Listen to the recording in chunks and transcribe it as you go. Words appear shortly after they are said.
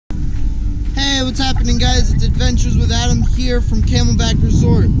Hey, what's happening, guys? It's Adventures with Adam here from Camelback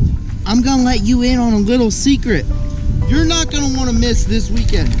Resort. I'm gonna let you in on a little secret. You're not gonna want to miss this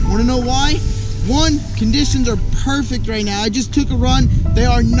weekend. Want to know why? One, conditions are perfect right now. I just took a run. They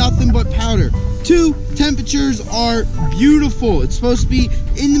are nothing but powder. Two, temperatures are beautiful. It's supposed to be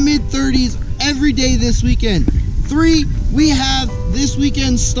in the mid-30s every day this weekend. Three, we have this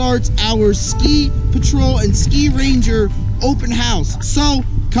weekend starts our Ski Patrol and Ski Ranger open house. So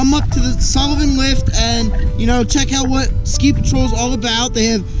come up to the Sullivan Lift and, check out what Ski Patrol is all about. They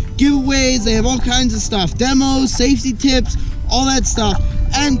have giveaways, they have all kinds of stuff, demos, safety tips, all that stuff.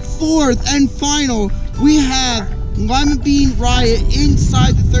 And fourth and final, we have Lima Bean Riot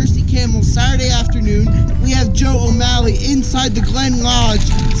inside the Thirsty Camel Saturday afternoon. We have Joe O'Malley inside the Glen Lodge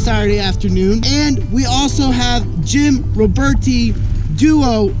Saturday afternoon. And we also have Jim Roberti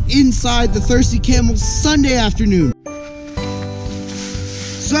duo inside the Thirsty Camel Sunday afternoon.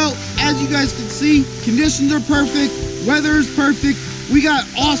 So, as you guys can see, conditions are perfect, weather is perfect. We got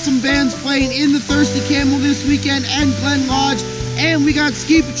awesome bands playing in the Thirsty Camel this weekend and Glen Lodge, and we got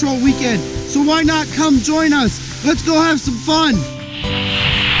Ski Patrol weekend. So why not come join us? Let's go have some fun.